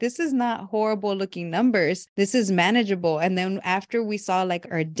this is not horrible looking numbers. This is manageable. And then after we saw like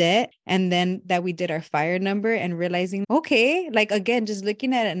our debt and then that we did our fire number and realizing, okay, like again, just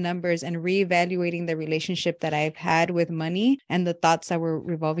looking at numbers and reevaluating the relationship that I've had with money and the thoughts that were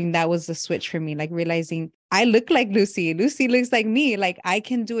revolving, that was the switch for me. Like realizing I look like Lucy. Lucy looks like me. Like I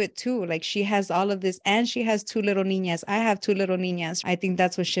can do it too. Like she has all of this and she has two little niñas. I have two little niñas. I think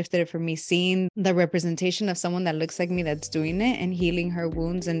that's what shifted it for me, seeing the representation of someone that looks like me that's doing it and healing her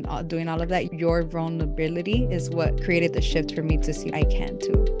wounds and doing all of that. Your vulnerability is what created the shift for me to see I can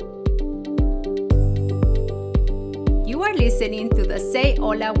too. You are listening to the Say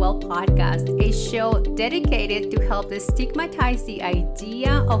Hola Well podcast, a show dedicated to help destigmatize the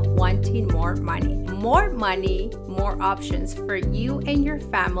idea of wanting more money. More money, more options for you and your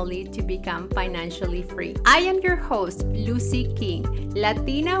family to become financially free. I am your host, Lucy King,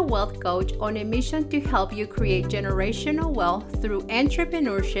 Latina wealth coach on a mission to help you create generational wealth through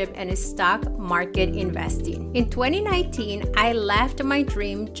entrepreneurship and stock market investing. In 2019, I left my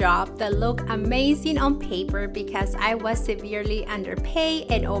dream job that looked amazing on paper because I was severely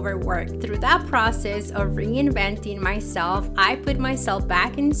underpaid and overworked. Through that process of reinventing myself, I put myself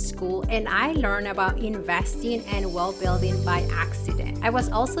back in school and I learned about investing and wealth building by accident. I was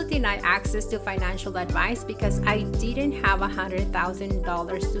also denied access to financial advice because I didn't have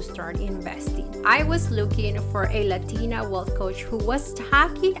 $100,000 to start investing. I was looking for a Latina wealth coach who was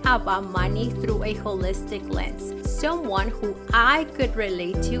talking about money through a holistic lens, someone who I could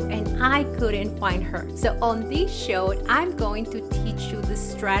relate to, and I couldn't find her. So on this show, I'm going to teach you the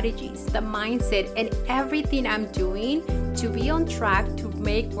strategies, the mindset, and everything I'm doing to be on track to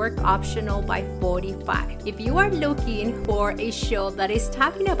make work optional by 45. If you are looking for a show that is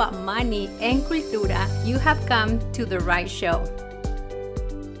talking about money and cultura, you have come to the right show.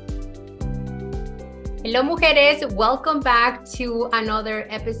 Hello, mujeres. Welcome back to another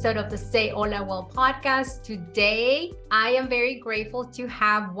episode of the Say Hola Well podcast. Today, I am very grateful to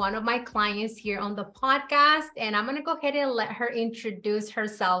have one of my clients here on the podcast, and I'm going to go ahead and let her introduce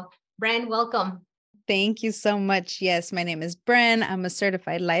herself. Bren, welcome. Thank you so much. Yes, my name is Bren. I'm a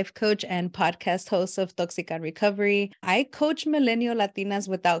certified life coach and podcast host of Toxic on Recovery. I coach millennial Latinas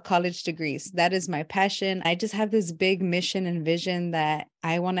without college degrees. That is my passion. I just have this big mission and vision that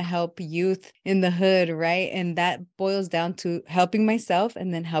I want to help youth in the hood, right? And that boils down to helping myself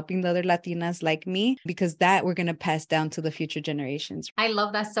and then helping the other Latinas like me, because that we're going to pass down to the future generations. I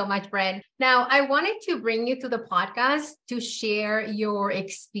love that so much, Bren. Now, I wanted to bring you to the podcast to share your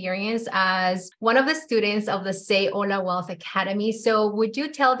experience as one of the students of the Say Hola Wealth Academy. So would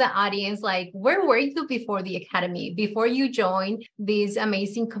you tell the audience, like, where were you before the academy? Before you joined this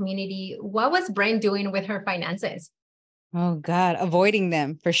amazing community, what was Bren doing with her finances? Oh God, avoiding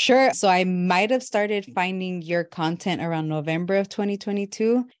them for sure. So I might have started finding your content around November of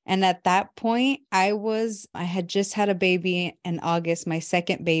 2022. And at that point, I had just had a baby in August, my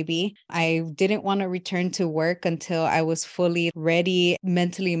second baby. I didn't want to return to work until I was fully ready,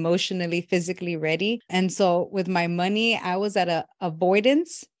 mentally, emotionally, physically ready. And so with my money, I was at a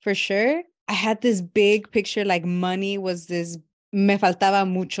avoidance for sure. I had this big picture, like money was this me faltaba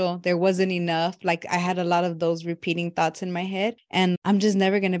mucho. There wasn't enough. Like I had a lot of those repeating thoughts in my head, and I'm just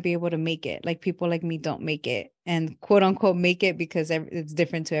never going to be able to make it. Like people like me don't make it, and quote unquote make it, because it's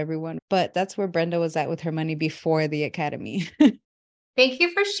different to everyone. But that's where Brenda was at with her money before the academy. Thank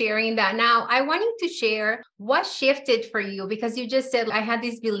you for sharing that. Now, I want you to share what shifted for you, because you just said, I had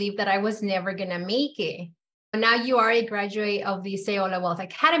this belief that I was never going to make it. Now you are a graduate of the Say Hola Wealth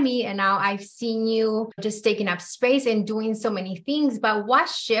Academy, and now I've seen you just taking up space and doing so many things. But what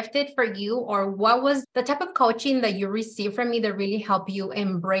shifted for you, or what was the type of coaching that you received from me that really helped you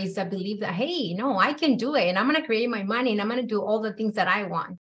embrace the belief that, hey, no, I can do it, and I'm going to create my money, and I'm going to do all the things that I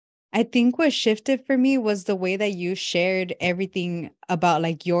want? I think what shifted for me was the way that you shared everything about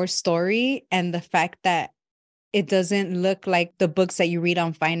like your story, and the fact that it doesn't look like the books that you read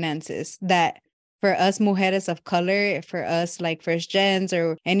on finances, that for us mujeres of color, for us like first gens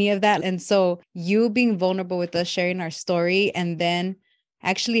or any of that. And so you being vulnerable with us, sharing our story, and then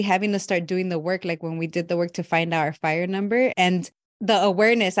actually having to start doing the work, like when we did the work to find out our fire number and the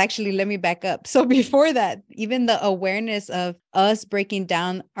awareness. Actually, let me back up. So before that, even the awareness of us breaking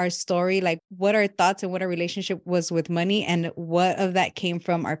down our story, like what our thoughts and what our relationship was with money, and what of that came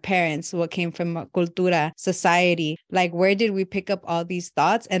from our parents, what came from cultura, society, like where did we pick up all these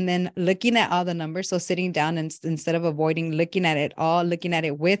thoughts, and then looking at all the numbers. So sitting down and instead of avoiding, looking at it all, looking at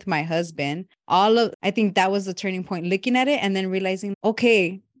it with my husband, I think that was the turning point, looking at it and then realizing,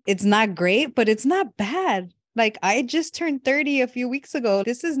 okay, it's not great, but it's not bad. Like, I just turned 30 a few weeks ago.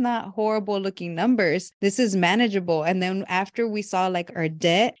 This is not horrible looking numbers. This is manageable. And then after we saw like our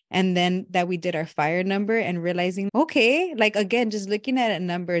debt and then that we did our fire number and realizing, okay, like again, just looking at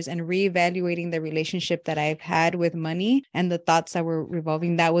numbers and reevaluating the relationship that I've had with money and the thoughts that were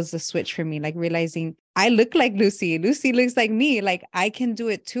revolving, that was the switch for me. Like realizing I look like Lucy. Lucy looks like me. Like I can do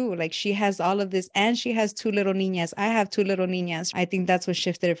it too. Like she has all of this and she has two little niñas. I have two little niñas. I think that's what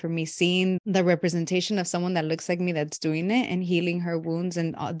shifted it for me, seeing the representation of someone that looks like me that's doing it and healing her wounds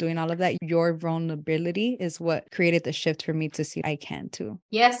and doing all of that. Your vulnerability is what created the shift for me to see I can too.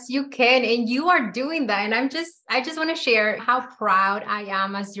 Yes, you can. And you are doing that. And I just want to share how proud I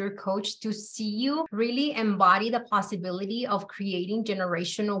am as your coach to see you really embody the possibility of creating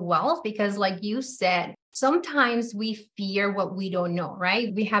generational wealth. Because like you said, sometimes we fear what we don't know,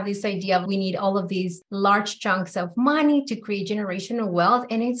 right? We have this idea of we need all of these large chunks of money to create generational wealth.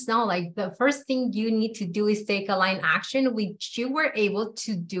 And it's not. Like the first thing you need to do is take aligned action, which you were able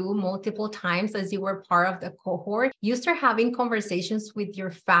to do multiple times as you were part of the cohort. You start having conversations with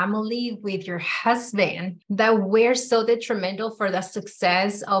your family, with your husband that were so detrimental for the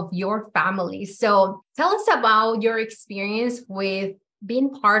success of your family. So tell us about your experience with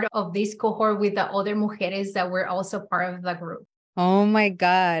being part of this cohort with the other mujeres that were also part of the group. Oh my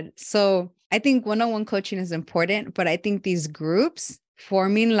God. So I think one-on-one coaching is important, but I think these groups,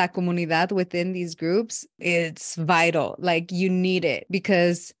 forming la comunidad within these groups, it's vital. Like you need it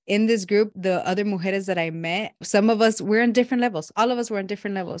because in this group, the other mujeres that I met, some of us we're on different levels. All of us were on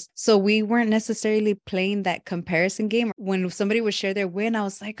different levels. So we weren't necessarily playing that comparison game. When somebody would share their win, I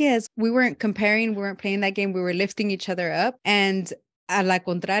was like, yes, we weren't comparing. We weren't playing that game. We were lifting each other up. And a la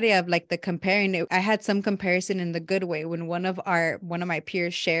contraria of like the comparing, I had some comparison in the good way when one of my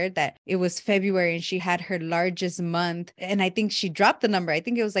peers shared that it was February and she had her largest month. And I think she dropped the number. I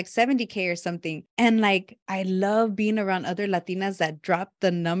think it was like 70K or something. And like, I love being around other Latinas that drop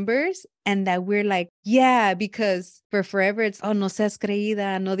the numbers and that we're like, yeah, because for forever it's, oh, no seas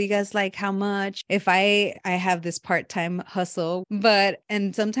creída, no digas like how much. If I have this part-time hustle,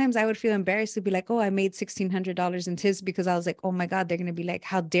 and sometimes I would feel embarrassed to be like, oh, I made $1,600 in tips because I was like, oh my God, they're going to be like,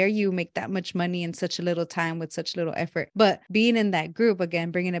 how dare you make that much money in such a little time with such little effort. But being in that group,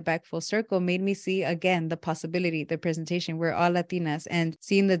 again, bringing it back full circle, made me see again, the possibility, the presentation, we're all Latinas and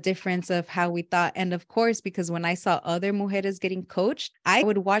seeing the difference of how we thought. And of course, because when I saw other mujeres getting coached, I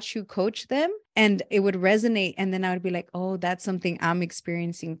would watch you coach them and it would resonate. And then I would be like, oh, that's something I'm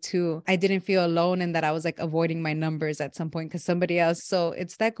experiencing too. I didn't feel alone in that I was like avoiding my numbers at some point because somebody else. So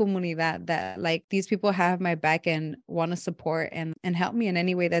it's that comunidad that like these people have my back and want to support and help me in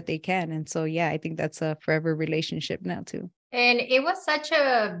any way that they can. And so, yeah, I think that's a forever relationship now too. And it was such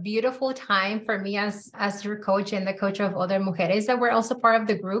a beautiful time for me as your coach and the coach of other mujeres that were also part of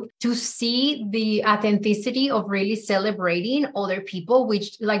the group to see the authenticity of really celebrating other people,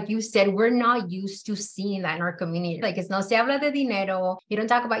 which, like you said, we're not used to seeing that in our community. Like, it's no se habla de dinero. You don't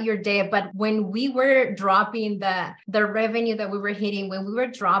talk about your debt. But when we were dropping the revenue that we were hitting, when we were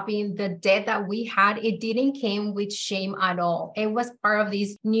dropping the debt that we had, it didn't came with shame at all. It was part of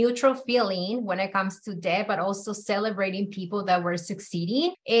this neutral feeling when it comes to debt, but also celebrating people that were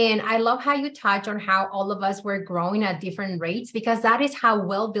succeeding. And I love how you touch on how all of us were growing at different rates, because that is how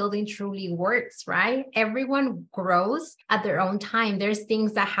well building truly works, right? Everyone grows at their own time. There's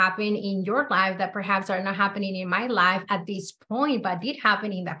things that happen in your life that perhaps are not happening in my life at this point, but did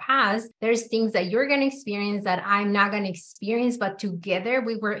happen in the past. There's things that you're going to experience that I'm not going to experience, but together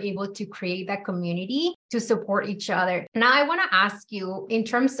we were able to create that community to support each other. Now, I want to ask you in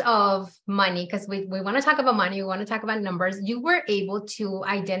terms of money, because we want to talk about money, we want to talk about numbers. You were able to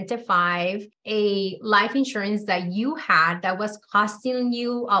identify a life insurance that you had that was costing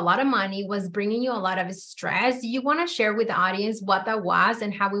you a lot of money, was bringing you a lot of stress. You want to share with the audience what that was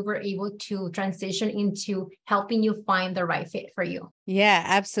and how we were able to transition into helping you find the right fit for you? Yeah,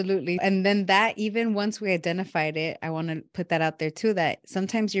 absolutely. And then that, even once we identified it, I want to put that out there too, that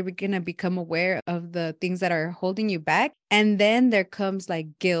sometimes you're going to become aware of the things that are holding you back. And then there comes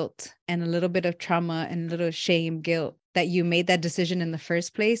like guilt and a little bit of trauma and a little shame, guilt that you made that decision in the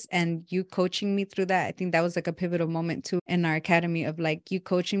first place. And you coaching me through that, I think that was like a pivotal moment too in our academy of like you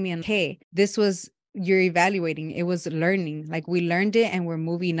coaching me and, hey, this was, you're evaluating, it was learning, like we learned it and we're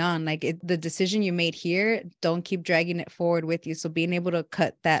moving on. Like the decision you made here, don't keep dragging it forward with you. So being able to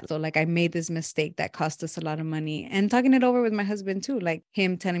cut that. So like I made this mistake that cost us a lot of money, and talking it over with my husband too, like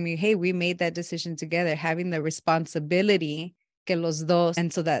him telling me, hey, we made that decision together, having the responsibility, que que los dos.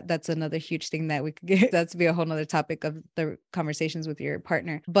 And so that's another huge thing that we could get. That's be a whole nother topic of the conversations with your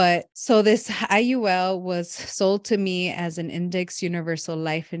partner. But so this IUL was sold to me as an index universal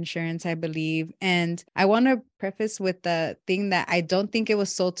life insurance, I believe. And I want to preface with the thing that I don't think it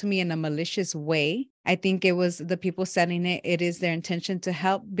was sold to me in a malicious way. I think it was the people selling it. It is their intention to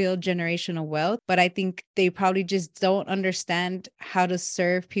help build generational wealth, but I think they probably just don't understand how to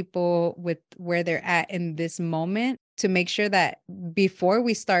serve people with where they're at in this moment, to make sure that before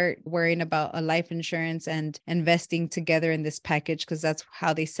we start worrying about a life insurance and investing together in this package, because that's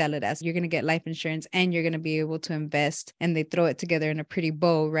how they sell it, as you're going to get life insurance and you're going to be able to invest, and they throw it together in a pretty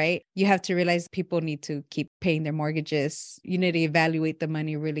bow, right? You have to realize people need to keep paying their mortgages. You need to evaluate the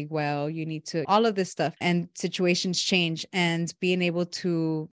money really well. You need to, all of this stuff, and situations change, and being able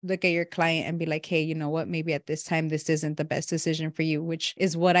to look at your client and be like, hey, you know what, maybe at this time, this isn't the best decision for you, which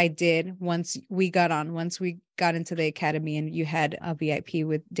is what I did once we got into the academy and you had a VIP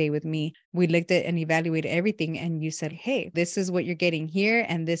day with me. We looked at and evaluated everything, and you said, hey, this is what you're getting here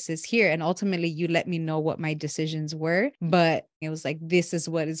and this is here. And ultimately you let me know what my decisions were, but it was like, this is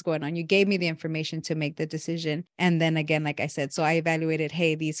what is going on. You gave me the information to make the decision. And then again, like I said, so I evaluated,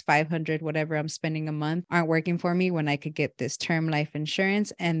 hey, these 500, whatever I'm spending a month aren't working for me when I could get this term life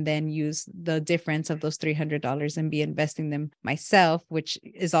insurance and then use the difference of those $300 and be investing them myself, which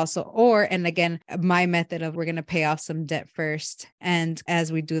is also, and again, my method of we're going to pay off some debt first. And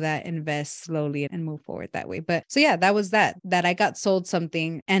as we do that, invest slowly and move forward that way. But so yeah, that was that I got sold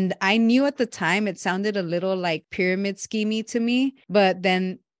something. And I knew at the time it sounded a little like pyramid schemey to me, but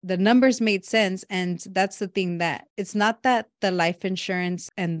then the numbers made sense. And that's the thing, that it's not that the life insurance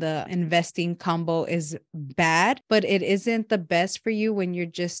and the investing combo is bad, but it isn't the best for you when you're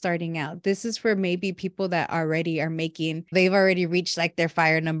just starting out. This is for maybe people that already are they've already reached like their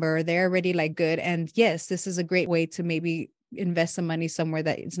fire number, or they're already like good. And yes, this is a great way to maybe invest some money somewhere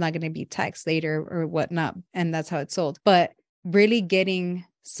that it's not going to be taxed later or whatnot. And that's how it's sold. But really getting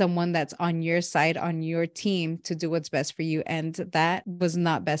someone that's on your side, on your team, to do what's best for you. And that was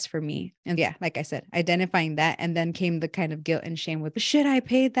not best for me. And yeah, like I said, identifying that, and then came the kind of guilt and shame with, should I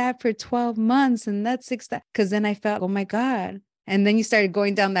pay that for 12 months? And that's because then I felt, oh my God. And then you started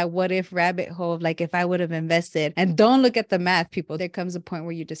going down that what if rabbit hole of like, if I would have invested. And don't look at the math, people. There comes a point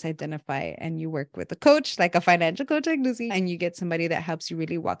where you just identify and you work with a coach, like a financial coach like Lucy, and you get somebody that helps you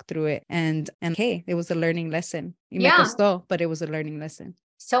really walk through it. And hey, it was a learning lesson. Me costó, but it was a learning lesson.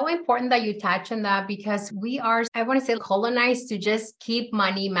 So important that you touch on that, because we are, I want to say, colonized to just keep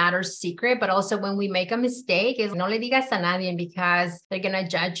money matters secret. But also when we make a mistake, is no le digas a nadie because they're going to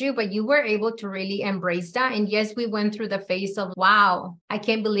judge you. But you were able to really embrace that. And yes, we went through the phase of, wow, I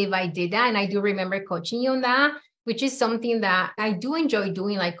can't believe I did that. And I do remember coaching you on that, which is something that I do enjoy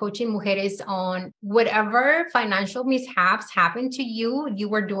doing, like coaching mujeres on whatever financial mishaps happened to you. You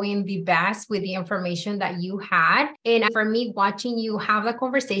were doing the best with the information that you had. And for me, watching you have the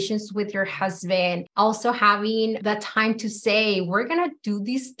conversations with your husband, also having the time to say, we're going to do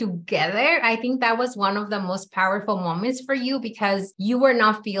this together. I think that was one of the most powerful moments for you, because you were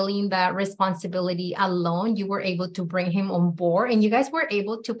not feeling the responsibility alone. You were able to bring him on board, and you guys were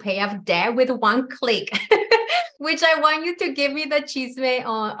able to pay off debt with one click. Which I want you to give me the chisme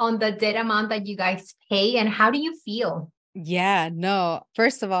on the debt amount that you guys pay, and how do you feel? Yeah, no.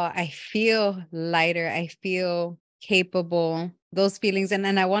 First of all, I feel lighter. I feel capable. Those feelings.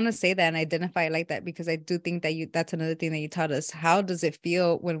 And I want to say that and identify it like that, because I do think that that's another thing that you taught us. How does it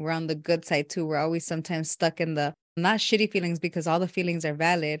feel when we're on the good side too? We're always sometimes stuck in the not shitty feelings, because all the feelings are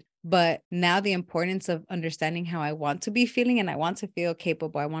valid. But now the importance of understanding how I want to be feeling, and I want to feel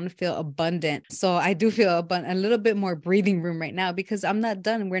capable. I want to feel abundant. So I do feel a little bit more breathing room right now, because I'm not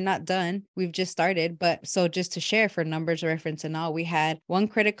done. We're not done. We've just started. But so just to share for numbers reference and all, we had one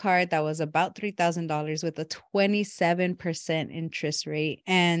credit card that was about $3,000 with a 27% interest rate.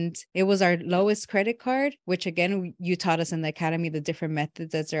 And it was our lowest credit card, which again, you taught us in the academy, the different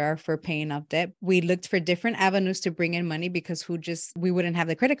methods that there are for paying off debt. We looked for different avenues to bring in money, because we wouldn't have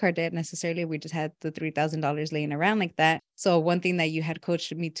the credit card debt necessarily. We just had the $3,000 laying around like that. So one thing that you had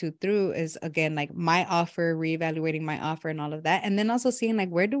coached me through is, again, like my offer, reevaluating my offer and all of that. And then also seeing like,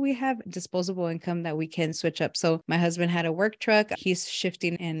 where do we have disposable income that we can switch up? So my husband had a work truck. He's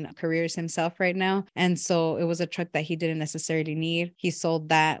shifting in careers himself right now. And so it was a truck that he didn't necessarily need. He sold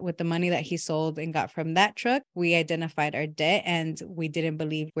that. With the money that he sold and got from that truck, we identified our debt, and we didn't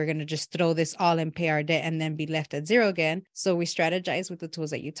believe we're going to just throw this all and pay our debt and then be left at zero again. So we strategized with the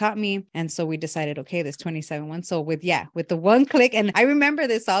tools that you taught me. And so we decided, okay, this 27-1. So with the one click, and I remember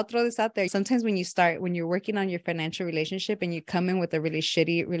this, I'll throw this out there. Sometimes when you're working on your financial relationship and you come in with a really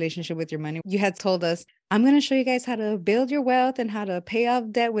shitty relationship with your money, you had told us, I'm going to show you guys how to build your wealth and how to pay off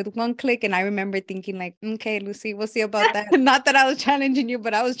debt with one click. And I remember thinking like, okay, Lucy, we'll see about that. Not that I was challenging you,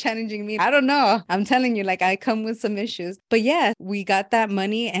 but I was challenging me. I don't know. I'm telling you, like, I come with some issues. But yeah, we got that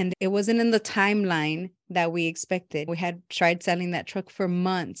money and it wasn't in the timeline that we expected. We had tried selling that truck for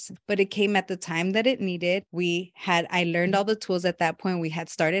months, but it came at the time that it needed. I learned all the tools at that point. We had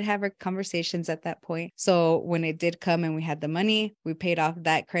started having conversations at that point. So when it did come and we had the money, we paid off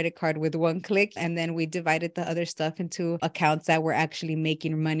that credit card with one click. And then we divided the other stuff into accounts that were actually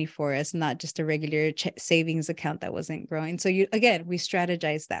making money for us, not just a regular savings account that wasn't growing. So we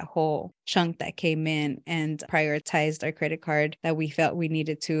strategized that whole chunk that came in and prioritized our credit card that we felt we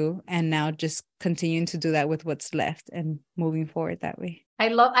needed to. And now just continuing to do that with what's left and moving forward that way. I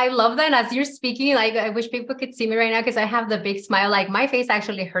love that. As you're speaking, like, I wish people could see me right now because I have the big smile. Like, my face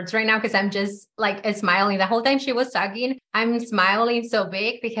actually hurts right now because I'm just like smiling. The whole time she was talking, I'm smiling so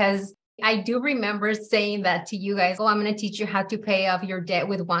big because I do remember saying that to you guys. Oh, I'm going to teach you how to pay off your debt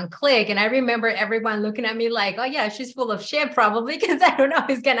with one click. And I remember everyone looking at me like, oh yeah, she's full of shit probably because I don't know if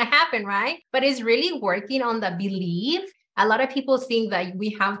it's going to happen, right? But it's really working on the belief. A lot of people think that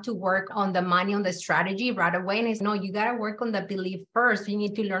we have to work on the money, on the strategy right away. And it's no, you got to work on the belief first. You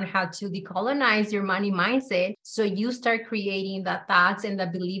need to learn how to decolonize your money mindset. So you start creating the thoughts and the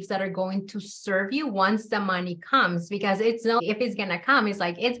beliefs that are going to serve you once the money comes, because it's not if it's going to come, it's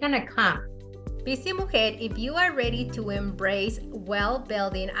like, it's going to come. Busy Mujer, if you are ready to embrace wealth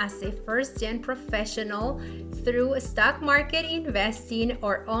building as a first-gen professional through stock market investing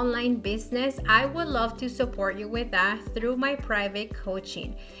or online business, I would love to support you with that through my private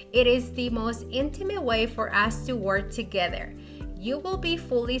coaching. It is the most intimate way for us to work together. You will be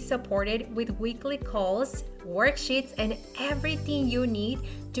fully supported with weekly calls, worksheets, and everything you need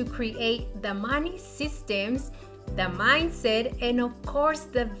to create the money systems, the mindset, and of course,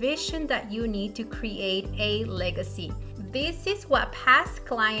 the vision that you need to create a legacy. This is what past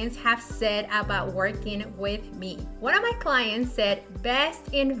clients have said about working with me. One of my clients said,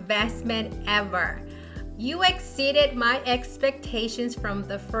 best investment ever. You exceeded my expectations from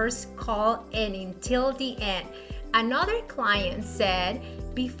the first call and until the end. Another client said,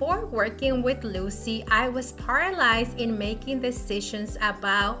 before working with Lucy, I was paralyzed in making decisions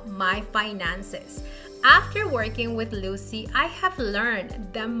about my finances. After working with Lucy, I have learned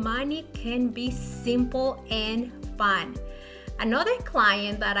that money can be simple and fun. Another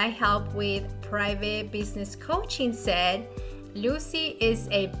client that I help with private business coaching said, Lucy is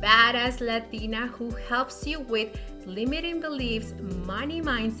a badass Latina who helps you with limiting beliefs, money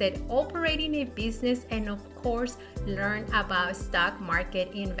mindset, operating a business, and of course, learn about stock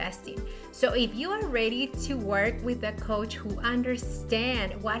market investing. So if you are ready to work with a coach who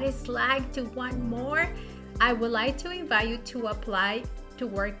understands what it's like to want more, I would like to invite you to apply to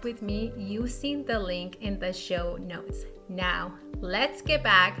work with me using the link in the show notes. Now, let's get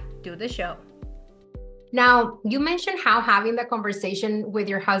back to the show. Now, you mentioned how having the conversation with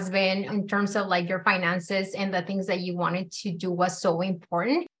your husband in terms of like your finances and the things that you wanted to do was so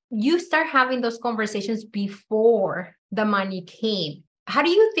important. You start having those conversations before the money came. How do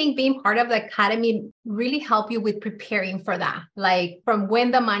you think being part of the academy really helped you with preparing for that? Like from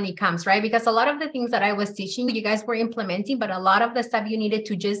when the money comes, right? Because a lot of the things that I was teaching, you guys were implementing, but a lot of the stuff you needed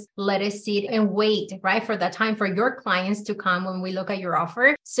to just let it sit and wait, right? For the time for your clients to come when we look at your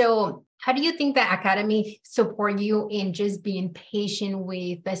offer. So how do you think the academy support you in just being patient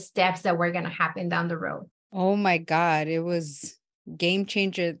with the steps that were going to happen down the road? Oh my God, it was game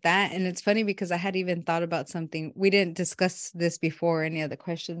changer that. And it's funny because I had even thought about something. We didn't discuss this before, any of the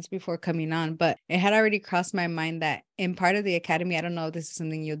questions before coming on, but it had already crossed my mind that in part of the academy, I don't know if this is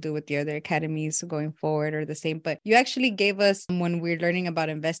something you'll do with the other academies going forward or the same, but you actually gave us, when we're learning about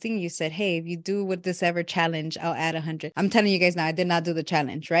investing, you said, hey, if you do with this ever challenge, I'll add 100. I'm telling you guys now, I did not do the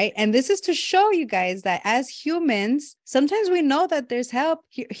challenge, right? And this is to show you guys that as humans, sometimes we know that there's help.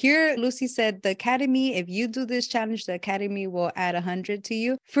 Here, Lucy said, the academy, if you do this challenge, the academy will add 100 to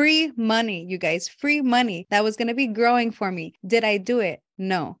you. Free money, you guys, free money that was going to be growing for me. Did I do it?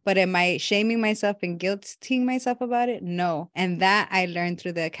 No. But am I shaming myself and guilting myself about it? No. And that I learned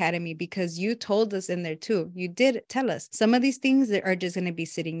through the academy because you told us in there too. You did tell us some of these things that are just going to be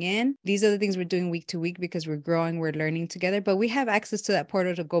sitting in. These are the things we're doing week to week because we're growing, we're learning together, but we have access to that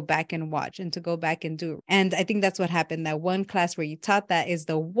portal to go back and watch and to go back and do. And I think that's what happened. That one class where you taught that is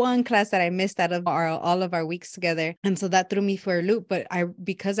the one class that I missed out of all of our weeks together. And so that threw me for a loop. But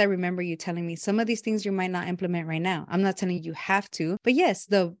because I remember you telling me some of these things you might not implement right now. I'm not telling you have to, but yes, yes,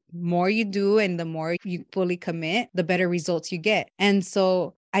 the more you do and the more you fully commit, the better results you get. And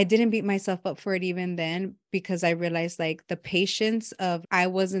so I didn't beat myself up for it even then, because I realized like the patience of I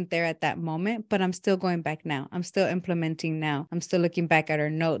wasn't there at that moment, but I'm still going back now. I'm still implementing now. I'm still looking back at our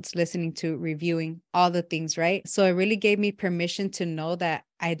notes, listening to, reviewing all the things, right? So it really gave me permission to know that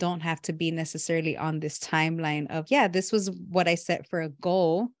I don't have to be necessarily on this timeline of, yeah, this was what I set for a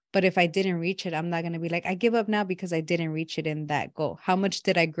goal. But if I didn't reach it, I'm not going to be like, I give up now because I didn't reach it in that goal. How much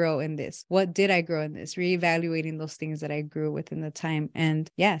did I grow in this? What did I grow in this? Reevaluating those things that I grew within the time. And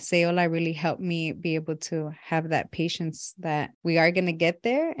yeah, SHWA really helped me be able to have that patience that we are going to get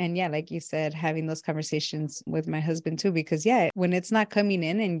there. And yeah, like you said, having those conversations with my husband too, because yeah, when it's not coming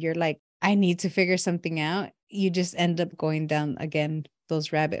in and you're like, I need to figure something out, you just end up going down again,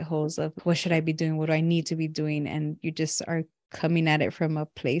 those rabbit holes of what should I be doing? What do I need to be doing? And you just are coming at it from a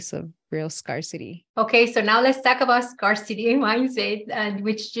place of real scarcity. Okay, so now let's talk about scarcity mindset,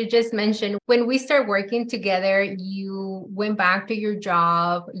 which you just mentioned. When we start working together, you went back to your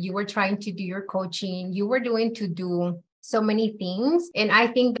job, you were trying to do your coaching, you were doing to do so many things. And I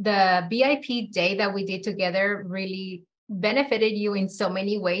think the VIP day that we did together really benefited you in so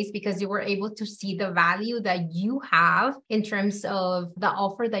many ways, because you were able to see the value that you have in terms of the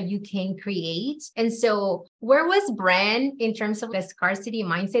offer that you can create. And so where was Bren in terms of the scarcity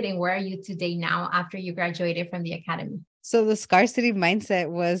mindset, and where are you today now after you graduated from the academy? So the scarcity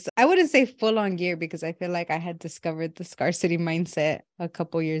mindset was, I wouldn't say full on gear, because I feel like I had discovered the scarcity mindset a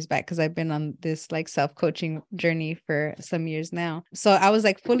couple years back, because I've been on this like self-coaching journey for some years now. So I was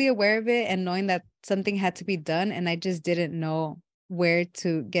like fully aware of it and knowing that something had to be done. And I just didn't know where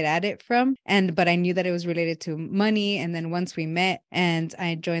to get at it from. But I knew that it was related to money. And then once we met and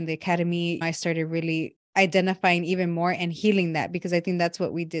I joined the academy, I started really identifying even more and healing that, because I think that's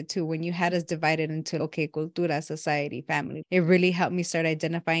what we did too. When you had us divided into, okay, cultura, society, family, it really helped me start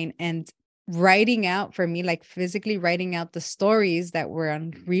identifying and writing out, for me, like physically writing out the stories that were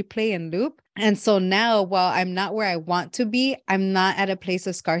on replay and loop. And so now, while I'm not where I want to be, I'm not at a place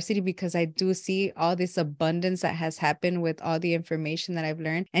of scarcity, because I do see all this abundance that has happened with all the information that I've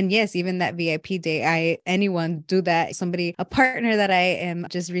learned. And yes, even that VIP day, anyone do that. Somebody, a partner that I am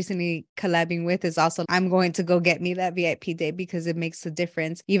just recently collabing with is also, I'm going to go get me that VIP day, because it makes a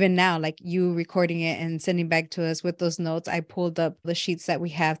difference. Even now, like you recording it and sending back to us with those notes, I pulled up the sheets that we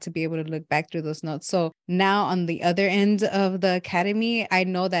have to be able to look back through those notes. So now on the other end of the academy, I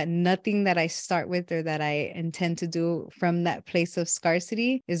know that nothing that I start with or that I intend to do from that place of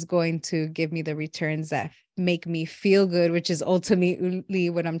scarcity is going to give me the returns that make me feel good, which is ultimately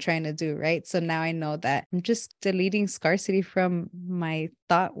what I'm trying to do, right? So now I know that I'm just deleting scarcity from my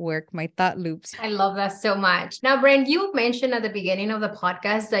thought work, my thought loops. I love that so much. Now, Bren, you mentioned at the beginning of the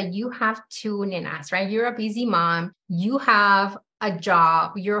podcast that you have two ninas, right? You're a busy mom. You have a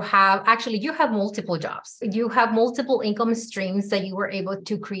job, you have multiple jobs. You have multiple income streams that you were able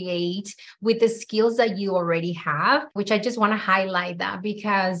to create with the skills that you already have, which I just want to highlight that,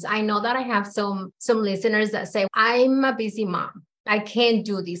 because I know that I have some listeners that say, I'm a busy mom, I can't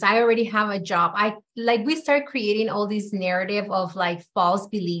do this, I already have a job. We start creating all this narrative of like false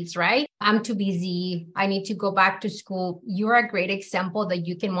beliefs, right? I'm too busy, I need to go back to school. You're a great example that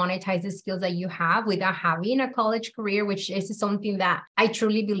you can monetize the skills that you have without having a college career, which is something that I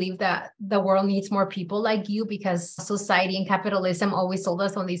truly believe that the world needs more people like you, because society and capitalism always sold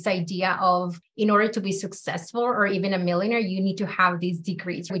us on this idea of, in order to be successful or even a millionaire, you need to have these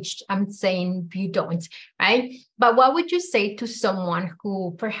degrees, which I'm saying you don't, right? But what would you say to someone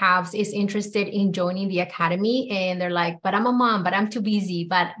who perhaps is interested in joining the academy and they're like, but I'm a mom, but I'm too busy,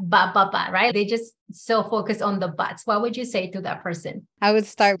 but, right? They just so focused on the buts. What would you say to that person? I would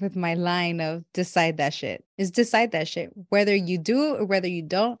start with my line of decide that shit. Decide that shit. Whether you do or whether you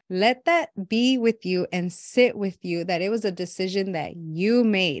don't, let that be with you and sit with you, that it was a decision that you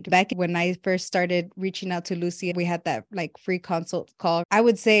made. Back when I first started reaching out to Lucy, we had that like free consult call. I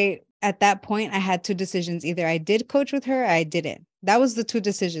would say at that point, I had two decisions. Either I did coach with her or I didn't. That was the two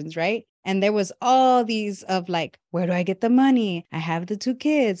decisions, right? And there was all these of like, where do I get the money? I have the two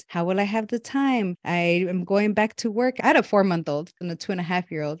kids. How will I have the time? I am going back to work. I had a 4-month-old and a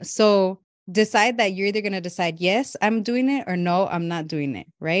 2.5-year-old. So decide that you're either going to decide, yes, I'm doing it, or no, I'm not doing it,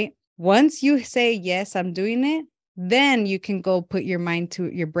 right? Once you say, yes, I'm doing it, then you can go put your brain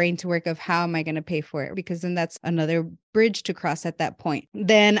to work of how am I going to pay for it? Because then that's another bridge to cross at that point.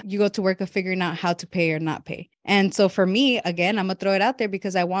 Then you go to work of figuring out how to pay or not pay. And so for me, again, I'm going to throw it out there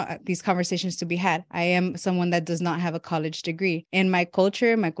because I want these conversations to be had. I am someone that does not have a college degree. In my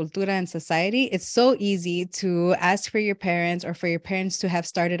culture, my cultura and society, it's so easy to ask for your parents or for your parents to have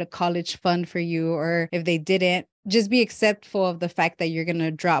started a college fund for you. Or if they didn't, just be acceptful of the fact that you're going to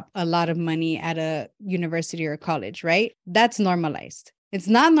drop a lot of money at a university or college, right? That's normalized. It's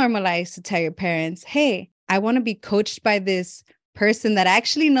not normalized to tell your parents, hey, I want to be coached by this person that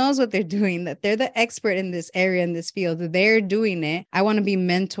actually knows what they're doing, that they're the expert in this area, in this field, that they're doing it. I want to be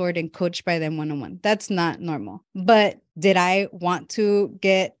mentored and coached by them one-on-one. That's not normal. But did I want to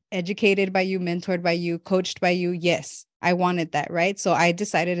get educated by you, mentored by you, coached by you? Yes. I wanted that, right? So I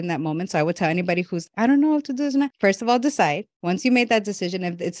decided in that moment. So I would tell anybody who's, I don't know what to do this now. First of all, decide. Once you made that decision,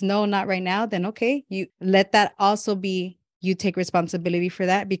 if it's no, not right now, then okay, you let that also be, you take responsibility for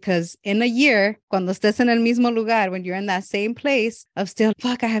that, because in a year, cuando estés en el mismo lugar, when you're in that same place of still,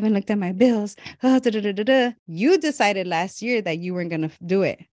 fuck, I haven't looked at my bills. You decided last year that you weren't going to do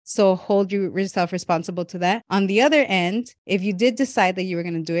it. So hold yourself responsible to that. On the other end, if you did decide that you were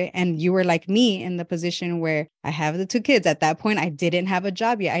going to do it and you were like me in the position where I have the 2 kids, at that point, I didn't have a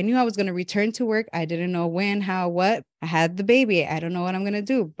job yet. I knew I was going to return to work. I didn't know when, how, what. I had the baby. I don't know what I'm going to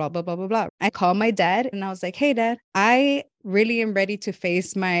do. Blah, blah, blah, blah, blah. I called my dad and I was like, hey, Dad, I really am ready to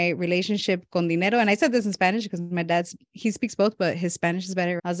face my relationship con dinero. And I said this in Spanish because my he speaks both, but his Spanish is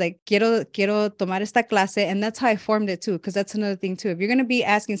better. I was like, quiero tomar esta clase. And that's how I formed it too. Because that's another thing too. If you're going to be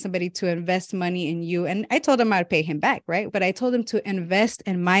asking somebody to invest money in you, and I told him I'd pay him back, right? But I told him to invest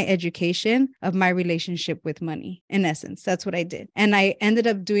in my education of my relationship with money. In essence, that's what I did. And I ended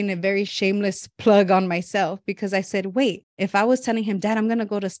up doing a very shameless plug on myself because I said, wait, if I was telling him, Dad, I'm going to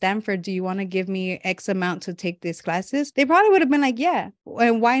go to Stanford, do you want to give me X amount to take these classes? They probably would have been like, yeah.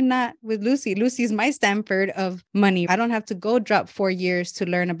 And why not with Lucy? Lucy's my Stanford of money. I don't have to go drop 4 years to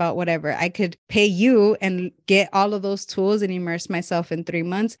learn about whatever. I could pay you and get all of those tools and immerse myself in 3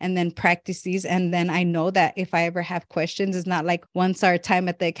 months and then practice these. And then I know that if I ever have questions, it's not like once our time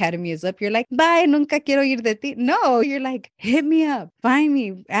at the academy is up, you're like, bye, nunca quiero ir de ti. No, you're like, hit me up, find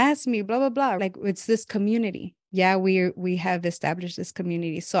me, ask me, blah, blah, blah. Like it's this community. Yeah, we have established this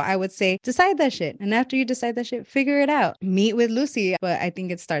community. So I would say, decide that shit. And after you decide that shit, figure it out. Meet with Lucy. But I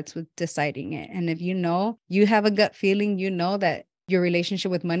think it starts with deciding it. And if you know, you have a gut feeling, you know that your relationship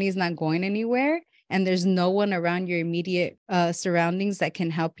with money is not going anywhere, and there's no one around your immediate surroundings that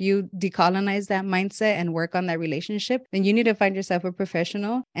can help you decolonize that mindset and work on that relationship, then you need to find yourself a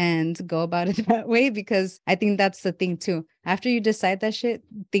professional and go about it that way. Because I think that's the thing too. After you decide that shit,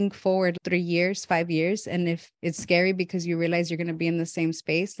 think forward 3 years, 5 years. And if it's scary because you realize you're going to be in the same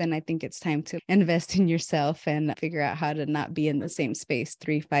space, then I think it's time to invest in yourself and figure out how to not be in the same space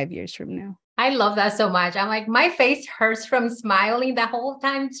 3-5 years from now. I love that so much. I'm like, my face hurts from smiling the whole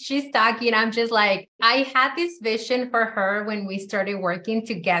time she's talking. I'm just like, I had this vision for her when we started working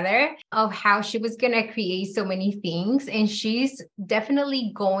together of how she was going to create so many things. And she's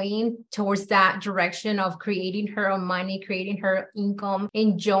definitely going towards that direction of creating her own money, creating her income,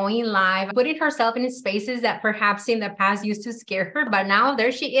 enjoying life, putting herself in spaces that perhaps in the past used to scare her. But now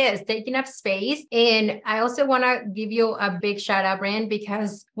there she is, taking up space. And I also want to give you a big shout out, Bren,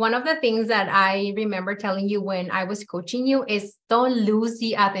 because one of the things that I remember telling you when I was coaching you is don't lose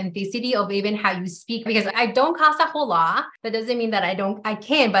the authenticity of even how you speak, because I don't cause a whole lot. That doesn't mean that I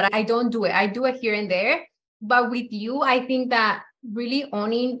can, but I don't do it. I do it here and there. But with you, I think that really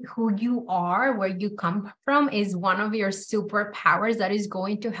owning who you are, where you come from, is one of your superpowers that is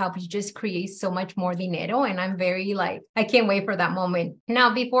going to help you just create so much more dinero. And I'm very I can't wait for that moment.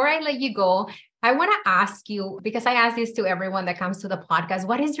 Now, before I let you go, I want to ask you, because I ask this to everyone that comes to the podcast,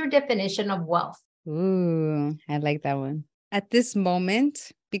 what is your definition of wealth? Ooh, I like that one. At this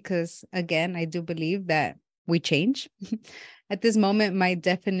moment, because again, I do believe that we change. At this moment, my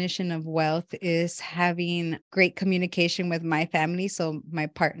definition of wealth is having great communication with my family. So my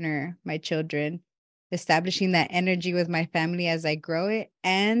partner, my children, establishing that energy with my family as I grow it,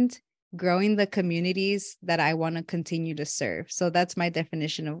 and growing the communities that I want to continue to serve. So that's my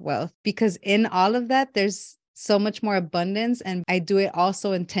definition of wealth, because in all of that, there's so much more abundance. And I do it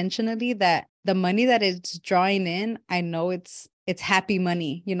also intentionally, that the money that it's drawing in, I know it's happy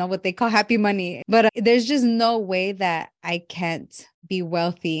money, you know, what they call happy money. But there's just no way that I can't be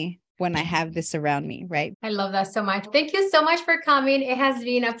wealthy when I have this around me, right? I love that so much. Thank you so much for coming. It has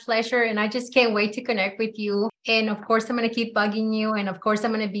been a pleasure, and I just can't wait to connect with you. And of course, I'm going to keep bugging you. And of course,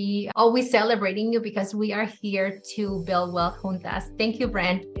 I'm going to be always celebrating you, because we are here to build wealth juntas. Thank you,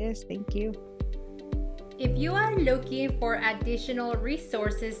 Bren. Yes, thank you. If you are looking for additional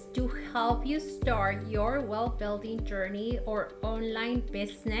resources to help you start your wealth building journey or online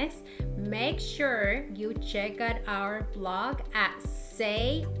business, make sure you check out our blog at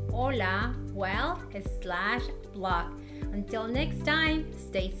SHWA/blog. Until next time,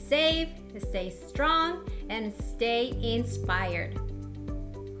 stay safe, stay strong, and stay inspired.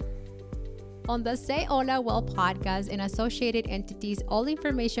 On the Say Hola Well podcast and associated entities, all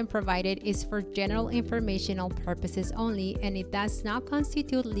information provided is for general informational purposes only, and it does not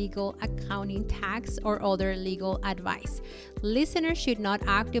constitute legal, accounting, tax, or other legal advice. Listeners should not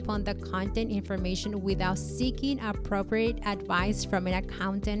act upon the content information without seeking appropriate advice from an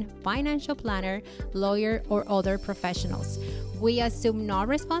accountant, financial planner, lawyer, or other professionals. We assume no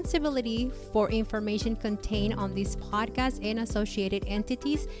responsibility for information contained on this podcast and associated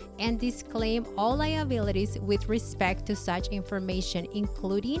entities and disclaim all liabilities with respect to such information,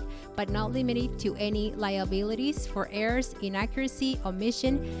 including but not limited to any liabilities for errors, inaccuracy,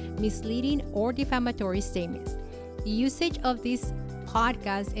 omission, misleading, or defamatory statements. Usage of this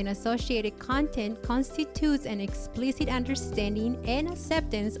podcast and associated content constitutes an explicit understanding and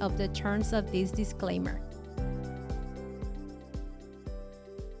acceptance of the terms of this disclaimer.